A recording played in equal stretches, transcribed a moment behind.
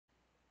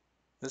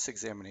This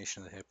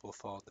examination of the hip will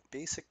follow the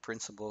basic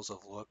principles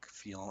of look,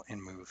 feel, and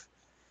move.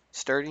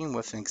 Starting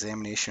with an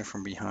examination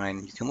from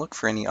behind, you can look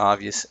for any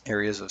obvious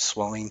areas of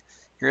swelling,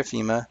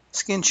 erythema,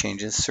 skin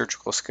changes,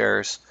 surgical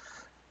scars,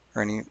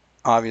 or any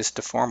obvious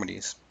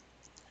deformities.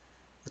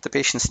 With the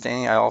patient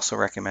standing, I also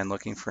recommend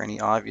looking for any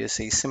obvious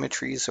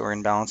asymmetries or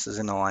imbalances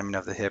in alignment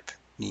of the hip,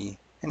 knee,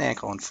 and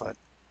ankle and foot.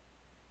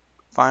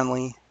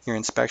 Finally, your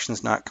inspection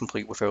is not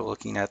complete without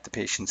looking at the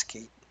patient's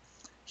gait.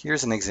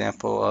 Here's an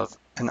example of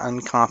an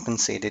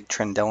uncompensated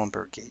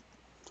Trendelenberg gait.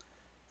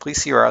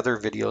 Please see our other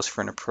videos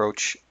for an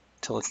approach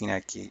to looking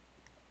at gait.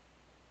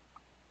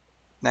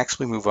 Next,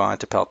 we move on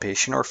to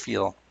palpation or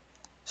feel.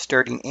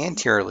 Starting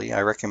anteriorly,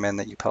 I recommend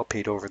that you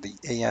palpate over the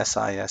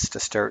ASIS to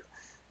start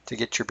to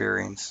get your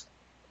bearings.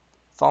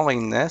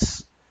 Following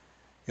this,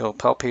 you'll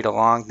palpate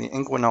along the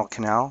Inguinal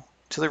Canal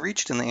to the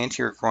region in the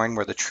anterior groin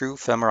where the true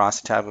femoral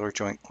acetabular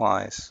joint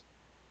lies.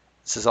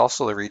 This is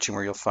also the region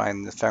where you'll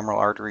find the femoral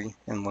artery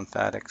and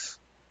lymphatics.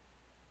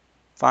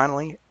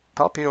 Finally,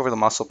 palpate over the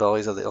muscle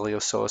bellies of the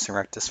iliopsoas and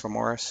rectus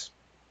femoris.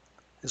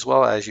 As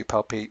well as you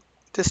palpate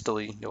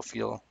distally, you'll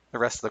feel the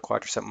rest of the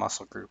quadricep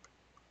muscle group.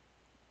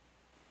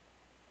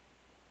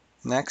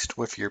 Next,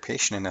 with your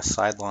patient in a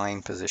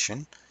side-lying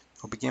position,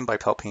 you'll begin by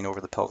palpating over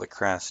the pelvic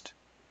crest.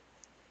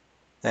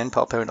 Then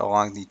palpate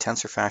along the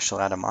Tensor fascia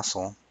lata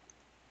muscle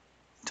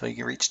until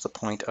you reach the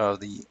point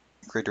of the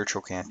greater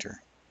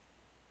trochanter.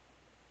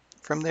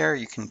 From there,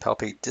 you can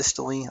palpate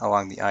distally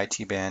along the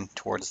IT band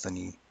towards the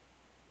knee.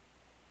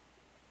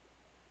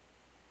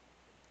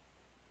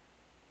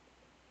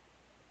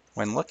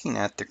 When looking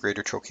at the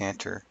greater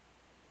trochanter,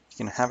 you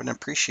can have an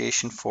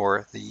appreciation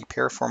for the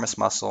piriformis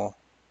muscle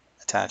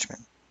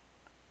attachment.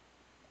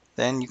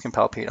 Then you can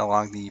palpate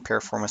along the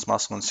piriformis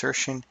muscle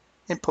insertion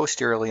and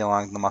posteriorly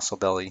along the muscle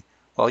belly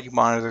while you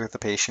monitor the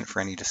patient for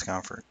any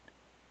discomfort.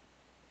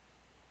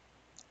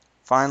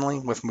 Finally,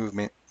 with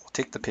movement, we'll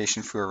take the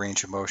patient through a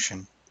range of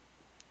motion.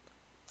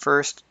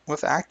 First,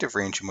 with active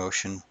range of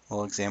motion,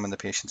 we'll examine the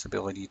patient's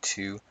ability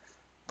to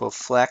both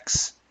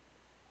flex,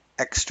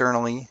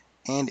 externally,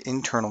 and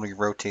internally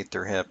rotate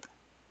their hip.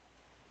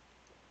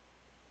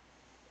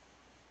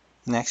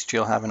 Next,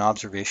 you'll have an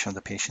observation of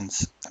the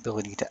patient's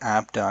ability to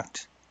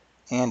abduct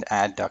and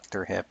adduct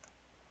their hip.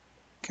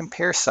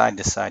 Compare side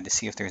to side to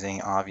see if there's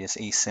any obvious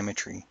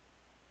asymmetry.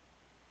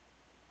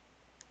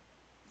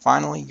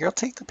 Finally, you'll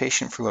take the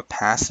patient through a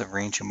passive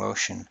range of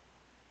motion.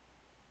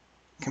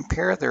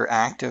 Compare their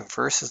active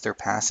versus their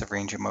passive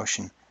range of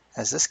motion,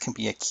 as this can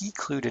be a key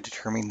clue to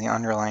determining the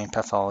underlying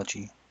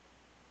pathology.